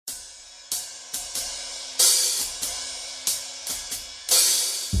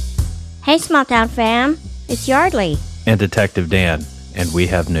Hey, Small Town fam. It's Yardley. And Detective Dan, and we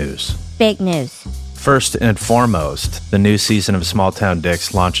have news. Big news. First and foremost, the new season of Small Town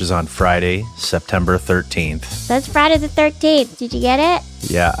Dicks launches on Friday, September 13th. That's Friday the 13th. Did you get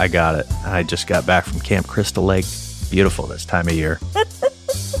it? Yeah, I got it. I just got back from Camp Crystal Lake. Beautiful this time of year.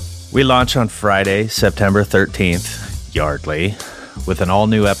 We launch on Friday, September 13th, Yardley, with an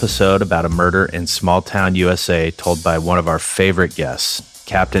all-new episode about a murder in Small Town, USA, told by one of our favorite guests,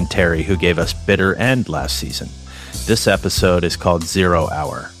 Captain Terry, who gave us Bitter End last season. This episode is called 0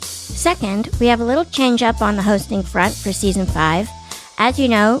 Hour. Second, we have a little change up on the hosting front for Season 5. As you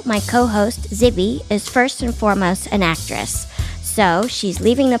know, my co-host, Zibby, is first and foremost an actress. So she's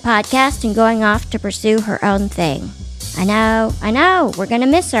leaving the podcast and going off to pursue her own thing. I know, we're going to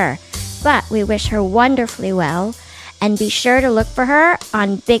miss her. But we wish her wonderfully well, and be sure to look for her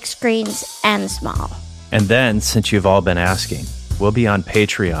on big screens and small. And then, since you've all been asking, we'll be on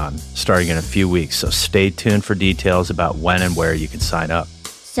Patreon starting in a few weeks, so stay tuned for details about when and where you can sign up.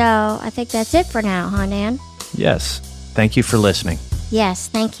 So, I think that's it for now, huh, Dan? Yes. Thank you for listening. Yes,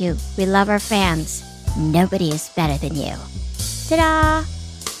 thank you. We love our fans. Nobody is better than you. Ta-da!